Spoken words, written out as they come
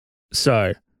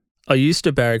So, I used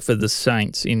to barrack for the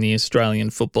Saints in the Australian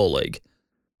Football League,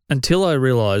 until I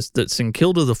realised that St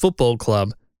Kilda the Football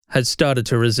Club had started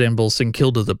to resemble St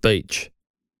Kilda the Beach.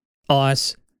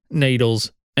 Ice,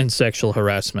 needles, and sexual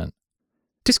harassment.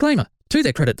 Disclaimer, to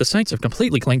their credit, the Saints have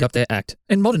completely cleaned up their act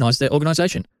and modernised their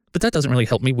organisation, but that doesn't really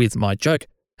help me with my joke.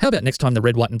 How about next time the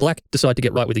red, white and black decide to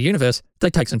get right with the universe, they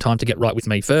take some time to get right with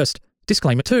me first.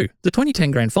 Disclaimer 2, the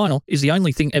 2010 Grand Final is the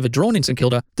only thing ever drawn in St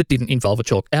Kilda that didn't involve a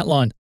chalk outline.